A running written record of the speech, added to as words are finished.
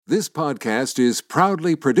This podcast is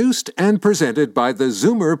proudly produced and presented by the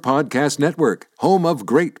Zoomer Podcast Network, home of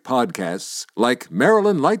great podcasts like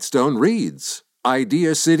Marilyn Lightstone Reads,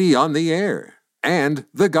 Idea City on the Air, and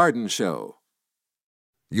The Garden Show.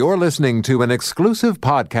 You're listening to an exclusive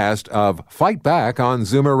podcast of Fight Back on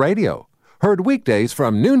Zoomer Radio, heard weekdays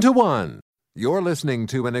from noon to 1. You're listening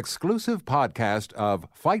to an exclusive podcast of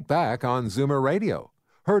Fight Back on Zoomer Radio,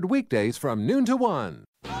 heard weekdays from noon to 1.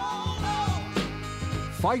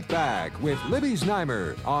 Fight Back with Libby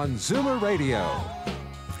Znaimer on Zoomer Radio.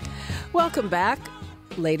 Welcome back.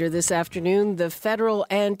 Later this afternoon, the federal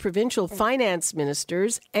and provincial finance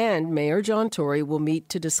ministers and Mayor John Tory will meet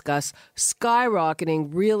to discuss skyrocketing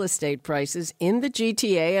real estate prices in the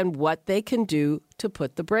GTA and what they can do to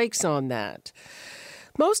put the brakes on that.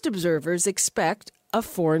 Most observers expect a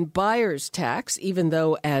foreign buyer's tax, even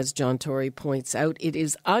though, as John Tory points out, it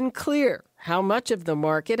is unclear how much of the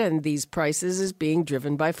market and these prices is being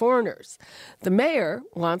driven by foreigners. The mayor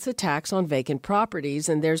wants a tax on vacant properties,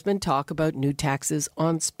 and there's been talk about new taxes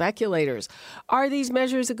on speculators. Are these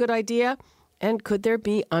measures a good idea? And could there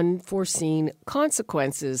be unforeseen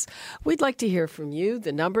consequences? We'd like to hear from you.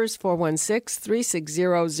 The number's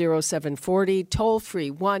 416-360-0740,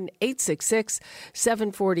 toll-free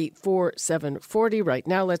 1-866-740-4740. Right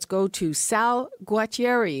now, let's go to Sal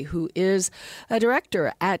Guattieri, who is a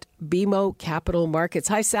director at BMO Capital Markets.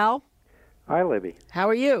 Hi, Sal. Hi, Libby. How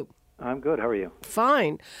are you? I'm good. How are you?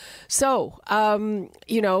 Fine. So,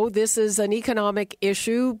 this is an economic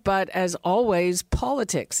issue, but as always,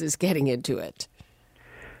 politics is getting into it.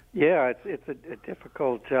 Yeah, it's a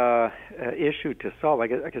difficult issue to solve. I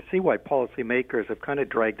can see why policymakers have kind of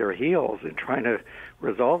dragged their heels in trying to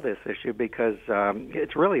resolve this issue because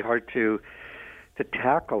it's really hard to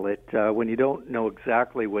tackle it when you don't know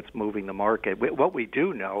exactly what's moving the market. What we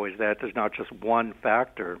do know is that there's not just one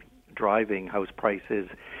factor driving house prices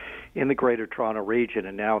in the Greater Toronto region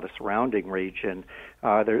and now the surrounding region.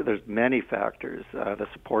 There's many factors, the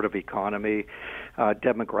supportive economy,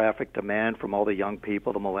 demographic demand from all the young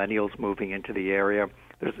people, the millennials moving into the area.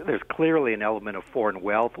 There's clearly an element of foreign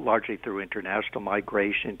wealth, largely through international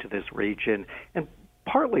migration to this region, and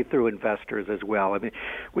partly through investors as well. I mean,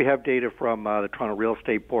 we have data from the Toronto Real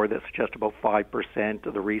Estate Board that suggests about 5%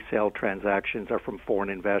 of the resale transactions are from foreign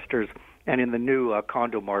investors. And in the new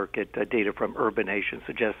condo market, data from Urbanation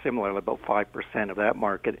suggests similarly about 5% of that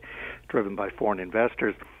market driven by foreign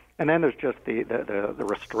investors. And then there's just the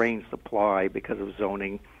restrained supply because of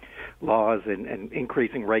zoning laws and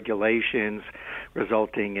increasing regulations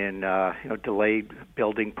resulting in delayed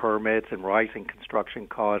building permits and rising construction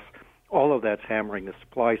costs. All of that's hammering the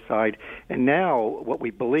supply side. And now what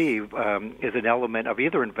we believe is an element of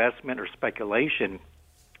either investment or speculation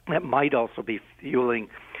that might also be fueling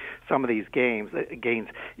some of these gains.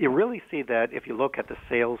 You really see that if you look at the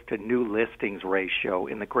sales to new listings ratio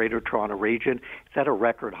in the Greater Toronto region. It's at a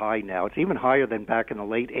record high now. It's even higher than back in the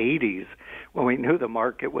late 80s when we knew the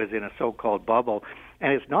market was in a so-called bubble.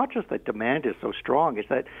 And it's not just that demand is so strong, it's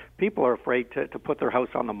that people are afraid to put their house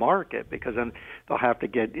on the market because then they'll have to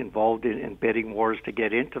get involved in bidding wars to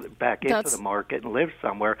get back into the market and live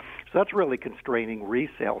somewhere. So that's really constraining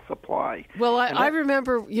resale supply. Well, I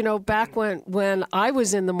remember, back when I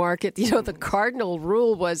was in the market, the cardinal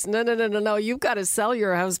rule was, no, you've got to sell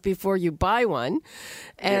your house before you buy one.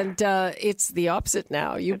 And it's the opposite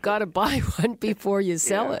now. You've got to buy one before you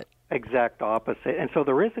sell it. Exact opposite. And so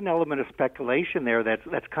there is an element of speculation there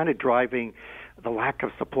that's kind of driving the lack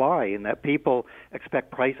of supply, in that people expect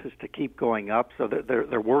prices to keep going up, so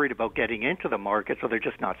they're worried about getting into the market, so they're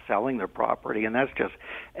just not selling their property, and that's just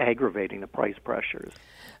aggravating the price pressures.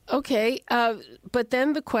 Okay, but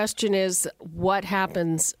then the question is, what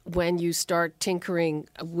happens when you start tinkering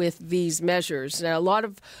with these measures? Now,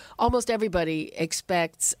 almost everybody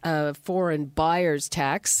expects a foreign buyer's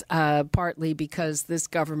tax, partly because this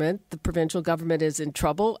government, the provincial government, is in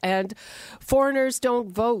trouble, and foreigners don't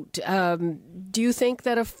vote. Do you think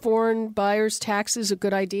that a foreign buyer's tax is a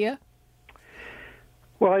good idea?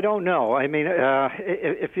 Well, I don't know. I mean,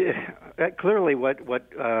 clearly what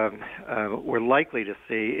we're likely to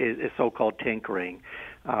see is so-called tinkering.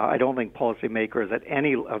 I don't think policymakers at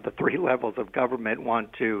any of the three levels of government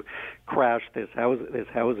want to crash this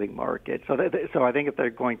housing market. So I think if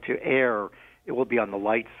they're going to err, it will be on the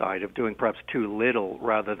light side of doing perhaps too little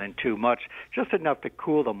rather than too much, just enough to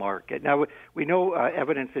cool the market. Now, we know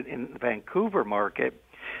evidence in the Vancouver market.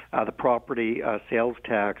 The property sales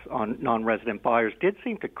tax on non-resident buyers did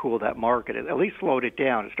seem to cool that market. It at least slowed it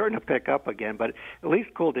down. It's starting to pick up again, but at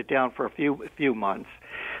least cooled it down for a few months.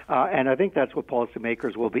 And I think that's what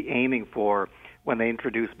policymakers will be aiming for when they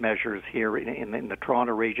introduced measures here in the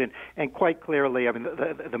Toronto region. And quite clearly, I mean,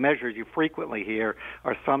 the measures you frequently hear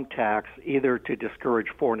are some tax either to discourage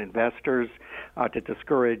foreign investors, to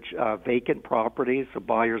discourage vacant properties, so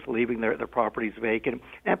buyers leaving their properties vacant,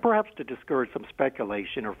 and perhaps to discourage some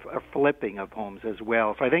speculation or flipping of homes as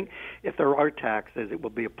well. So I think if there are taxes, it will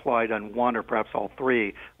be applied on one or perhaps all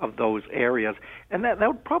three of those areas. And that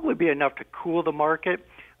would probably be enough to cool the market.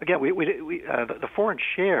 Again, the foreign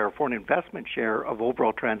investment share of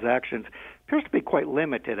overall transactions appears to be quite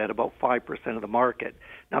limited at about 5% of the market.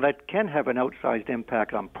 Now, that can have an outsized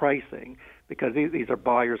impact on pricing because these are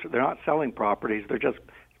buyers. They're not selling properties. They're just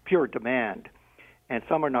pure demand. And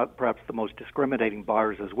some are not perhaps the most discriminating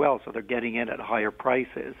buyers as well, so they're getting in at higher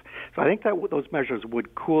prices. So I think that those measures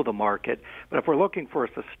would cool the market. But if we're looking for a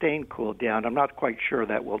sustained cool down, I'm not quite sure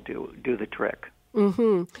that will do the trick.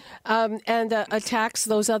 Mm-hmm. And a tax,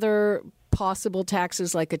 those other possible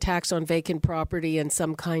taxes like a tax on vacant property and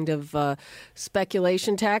some kind of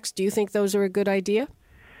speculation tax, do you think those are a good idea?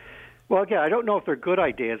 Well, again, I don't know if they're good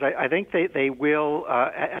ideas. I think they will,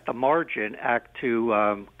 at the margin, act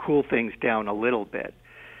to cool things down a little bit.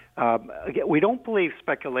 Again, we don't believe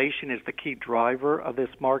speculation is the key driver of this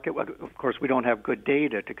market. Of course, we don't have good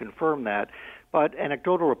data to confirm that. But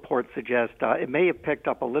anecdotal reports suggest it may have picked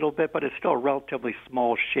up a little bit, but it's still a relatively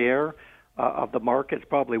small share of the market. It's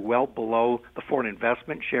probably well below the foreign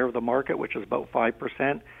investment share of the market, which is about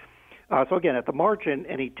 5%. So again, at the margin,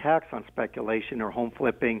 any tax on speculation or home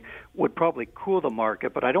flipping would probably cool the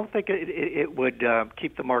market, but I don't think it would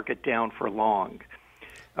keep the market down for long.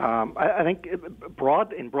 I think,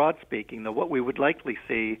 in broad speaking, though, what we would likely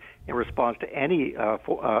see in response to any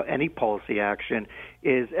policy action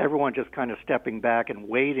is everyone just kind of stepping back and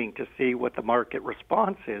waiting to see what the market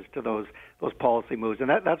response is to those policy moves, and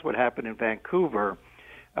that's what happened in Vancouver.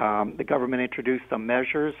 The government introduced some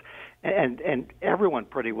measures, and everyone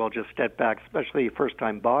pretty well just stepped back, especially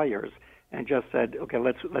first-time buyers, and just said, okay,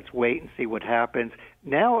 let's wait and see what happens.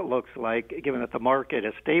 Now it looks like, given that the market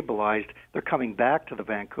has stabilized, they're coming back to the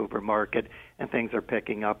Vancouver market and things are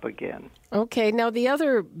picking up again. Okay. Now, the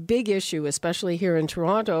other big issue, especially here in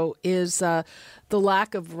Toronto, is the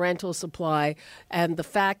lack of rental supply and the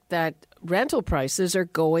fact that rental prices are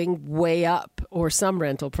going way up, or some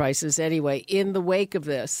rental prices anyway, in the wake of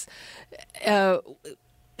this.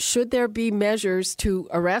 Should there be measures to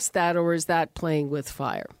arrest that, or is that playing with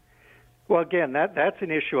fire? Well, again, that's an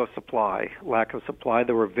issue of supply, lack of supply.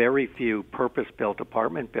 There were very few purpose-built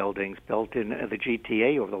apartment buildings built in the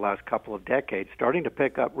GTA over the last couple of decades, starting to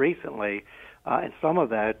pick up recently, and some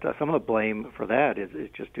of the blame for that is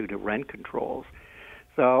just due to rent controls.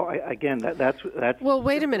 So again, that's. Well,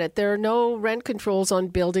 wait a minute. There are no rent controls on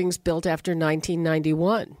buildings built after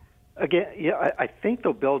 1991. Again, yeah, I think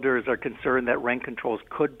the builders are concerned that rent controls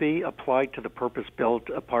could be applied to the purpose-built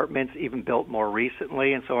apartments, even built more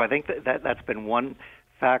recently, and so I think that's been one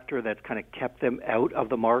factor that's kind of kept them out of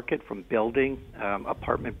the market from building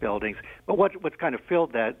apartment buildings. But what's kind of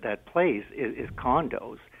filled that place is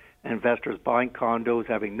condos. And investors buying condos,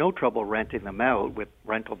 having no trouble renting them out with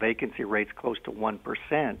rental vacancy rates close to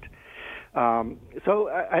 1%. So,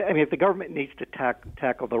 I mean, if the government needs to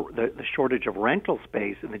tackle the shortage of rental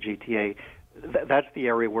space in the GTA, that's the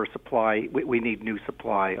area where we need new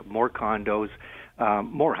supply of more condos,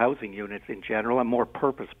 more housing units in general, and more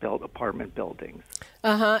purpose-built apartment buildings.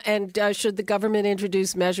 And should the government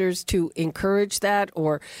introduce measures to encourage that,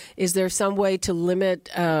 or is there some way to limit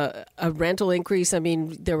a rental increase? I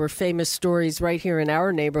mean, there were famous stories right here in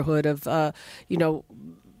our neighborhood of,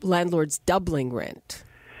 landlords doubling rent.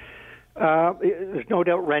 There's no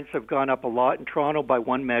doubt rents have gone up a lot in Toronto by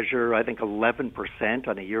one measure, I think 11%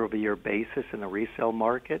 on a year-over-year basis in the resale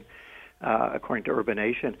market, according to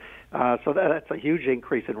Urbanation. So that's a huge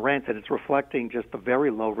increase in rents, and it's reflecting just the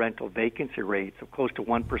very low rental vacancy rates of close to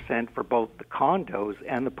 1% for both the condos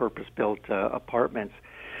and the purpose-built apartments.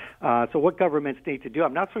 So what governments need to do,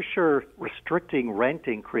 I'm not so sure restricting rent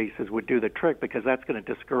increases would do the trick, because that's going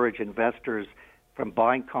to discourage investors from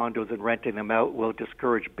buying condos and renting them out, will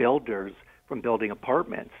discourage builders from building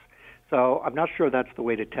apartments. So I'm not sure that's the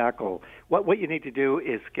way to tackle. What you need to do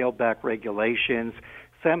is scale back regulations,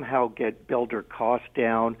 somehow get builder costs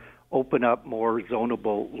down, open up more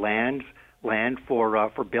zonable land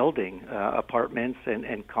for building apartments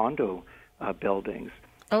and condo buildings.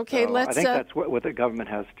 Okay, so I think that's what the government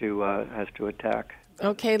has to attack.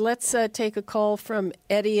 Okay, let's take a call from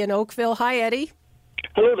Eddie in Oakville. Hi, Eddie.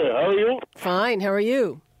 Hello there. How are you? Fine. How are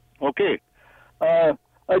you? Okay. I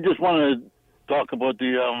just want to talk about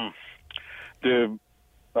the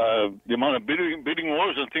the amount of bidding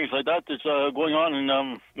wars and things like that that's going on in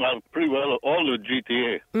pretty well all the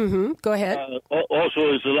GTA. Mm-hmm. Go ahead. Also,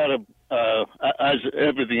 there's a lot of as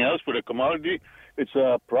everything else for the commodity, it's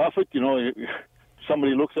a profit.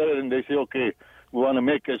 Somebody looks at it and they say, okay, we want to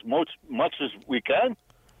make as much as we can.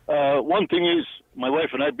 One thing is, my wife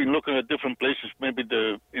and I have been looking at different places, maybe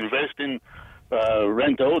to invest in,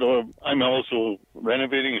 rent out, or I'm also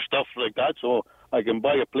renovating stuff like that, so I can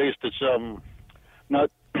buy a place that's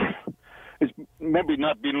not, it's maybe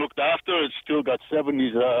not being looked after. It's still got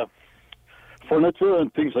 70s furniture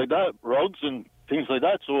and things like that, rugs and things like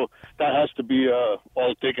that. So that has to be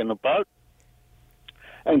all taken apart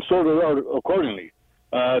and sorted out accordingly.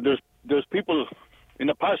 There's people in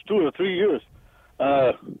the past 2 or 3 years.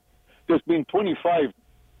 There's been 25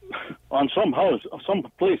 on some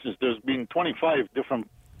places. There's been 25 different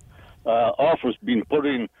offers being put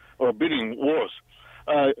in or bidding wars.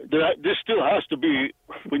 This still has to be,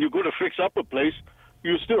 when you go to fix up a place,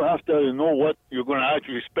 you still have to know what you're going to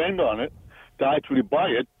actually spend on it to actually buy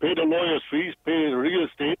it, pay the lawyer's fees, pay the real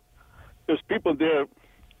estate. There's people there,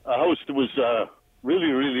 a house that was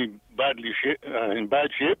really, really in bad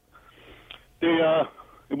shape.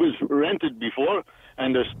 It was rented before,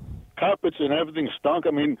 and there's carpets and everything stunk.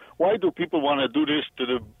 I mean, why do people want to do this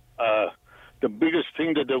to the biggest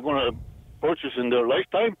thing that they're going to purchase in their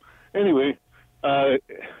lifetime? Anyway,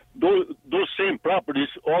 those same properties,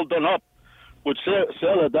 all done up, would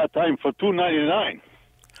sell at that time for $299.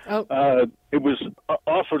 Oh. It was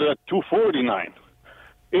offered at $249.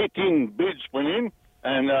 18 bids went in,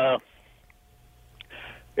 and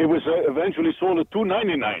it was eventually sold at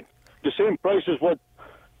 $299. The same price as what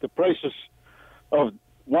the prices of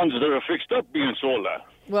ones that are fixed up being sold at.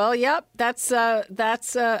 Well, yep, that's a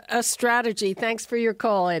strategy. Thanks for your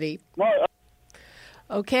call, Eddie. Well,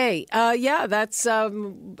 okay. That's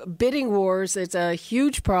bidding wars. It's a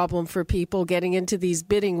huge problem for people getting into these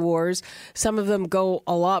bidding wars. Some of them go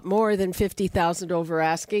a lot more than $50,000 over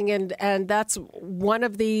asking, and that's one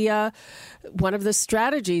of the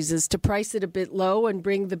strategies is to price it a bit low and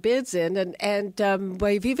bring the bids in. And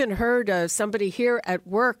we've even heard somebody here at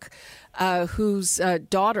work whose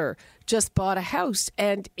daughter just bought a house,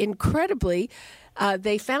 and incredibly,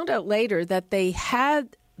 they found out later that they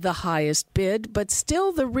had the highest bid, but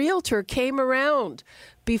still the realtor came around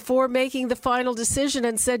before making the final decision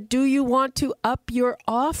and said, do you want to up your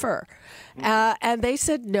offer? And they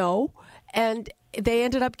said no, and they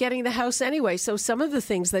ended up getting the house anyway. So some of the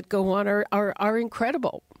things that go on are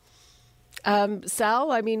incredible.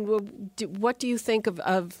 Sal, I mean, what do you think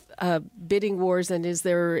of bidding wars, and is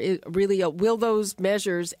there really will those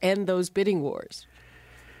measures end those bidding wars?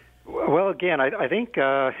 Well, again, I think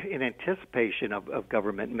in anticipation of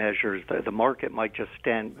government measures, the market might just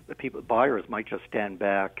buyers might just stand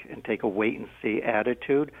back and take a wait-and-see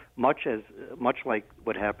attitude, much like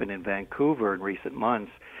what happened in Vancouver in recent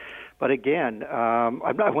months. But again,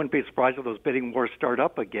 I wouldn't be surprised if those bidding wars start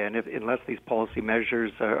up again, unless these policy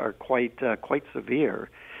measures are quite severe.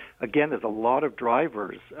 Again, there's a lot of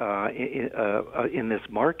drivers in this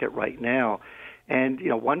market right now. And,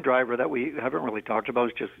 one driver that we haven't really talked about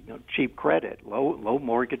is just cheap credit, low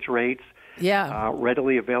mortgage rates,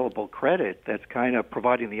 readily available credit that's kind of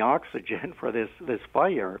providing the oxygen for this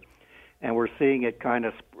fire. And we're seeing it kind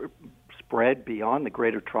of spread beyond the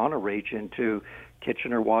Greater Toronto region to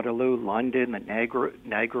Kitchener, Waterloo, London, the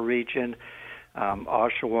Niagara region,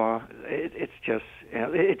 Oshawa. It's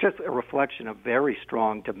just a reflection of very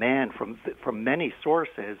strong demand from many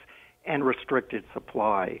sources and restricted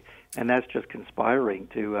supply. And that's just conspiring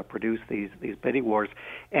to produce these bidding wars.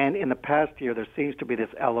 And in the past year, there seems to be this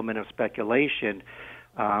element of speculation,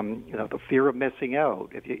 the fear of missing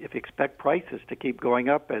out. If you expect prices to keep going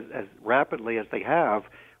up as rapidly as they have,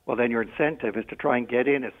 well, then your incentive is to try and get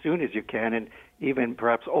in as soon as you can and even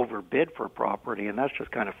perhaps overbid for property, and that's just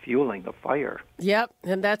kind of fueling the fire. Yep,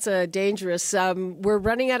 and that's dangerous. We're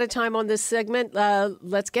running out of time on this segment.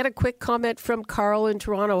 Let's get a quick comment from Carl in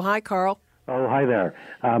Toronto. Hi, Carl. Oh, hi there.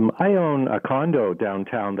 I own a condo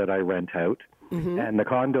downtown that I rent out, and the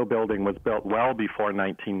condo building was built well before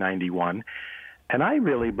 1991. And I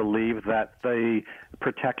really believe that the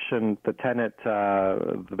protection, the tenant,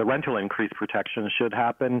 the rental increase protection should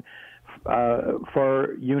happen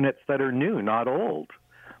for units that are new, not old.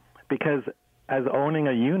 Because as owning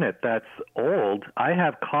a unit that's old, I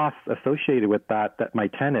have costs associated with that my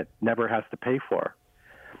tenant never has to pay for.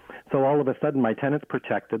 So all of a sudden, my tenant's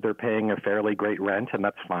protected. They're paying a fairly great rent, and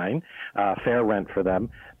that's fine, fair rent for them.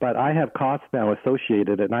 But I have costs now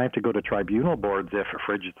associated, and I have to go to tribunal boards if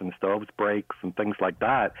fridges and stoves breaks and things like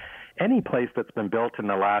that. any place that's been built in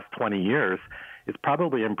the last 20 years is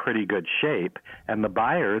probably in pretty good shape, and the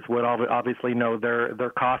buyers would obviously know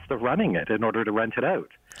their cost of running it in order to rent it out.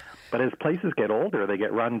 But as places get older, they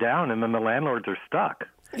get run down, and then the landlords are stuck.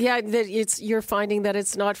 Yeah, you're finding that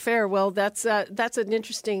it's not fair. Well, that's an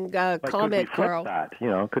interesting comment, Carl.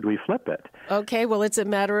 Could we flip it? Okay, well, it's a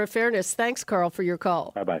matter of fairness. Thanks, Carl, for your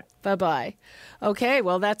call. Bye-bye. Bye-bye. Okay,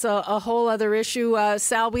 well, that's a whole other issue.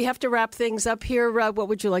 Sal, we have to wrap things up here. What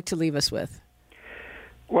would you like to leave us with?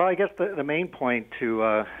 Well, I guess the main point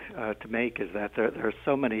to make is that there are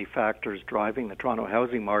so many factors driving the Toronto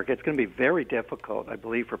housing market. It's going to be very difficult, I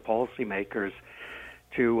believe, for policymakers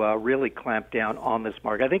to really clamp down on this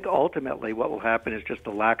market. I think ultimately what will happen is just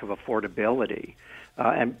a lack of affordability.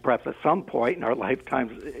 And perhaps at some point in our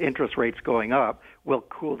lifetimes, interest rates going up will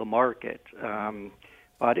cool the market.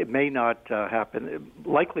 But it may not happen. It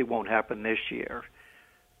likely won't happen this year.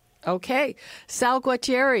 Okay. Sal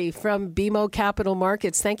Guattieri from BMO Capital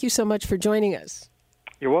Markets, thank you so much for joining us.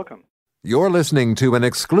 You're welcome. You're listening to an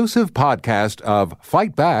exclusive podcast of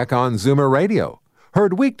Fight Back on Zoomer Radio.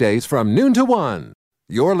 Heard weekdays from noon to 1.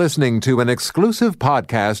 You're listening to an exclusive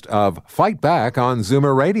podcast of Fight Back on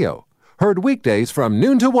Zoomer Radio. Heard weekdays from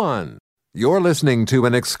noon to 1. You're listening to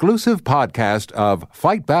an exclusive podcast of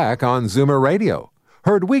Fight Back on Zoomer Radio.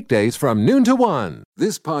 Heard weekdays from noon to 1.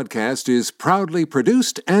 This podcast is proudly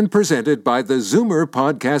produced and presented by the Zoomer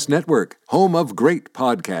Podcast Network, home of great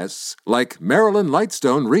podcasts like Marilyn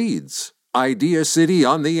Lightstone Reads, Idea City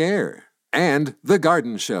on the Air, and The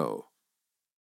Garden Show.